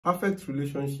Perfect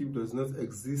relationship does not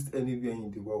exist anywhere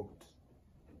in the world.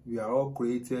 We are all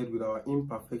created with our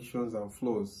imperfections and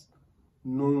flaws.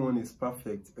 No one is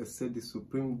perfect except the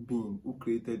Supreme Being who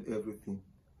created everything.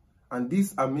 And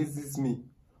this amazes me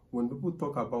when people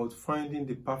talk about finding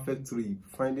the perfect rib,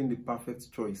 finding the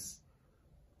perfect choice.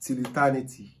 Till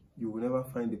eternity, you will never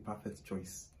find the perfect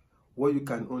choice. What you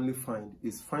can only find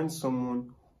is find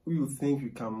someone who you think you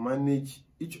can manage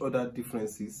each other's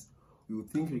differences. You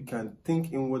think you can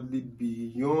think inwardly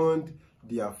beyond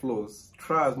their flaws.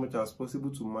 Try as much as possible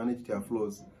to manage their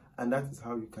flaws. And that is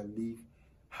how you can live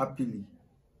happily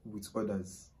with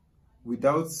others.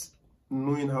 Without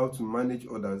knowing how to manage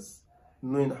others,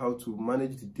 knowing how to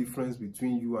manage the difference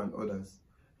between you and others,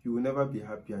 you will never be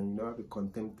happy and you will never be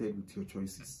contented with your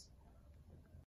choices.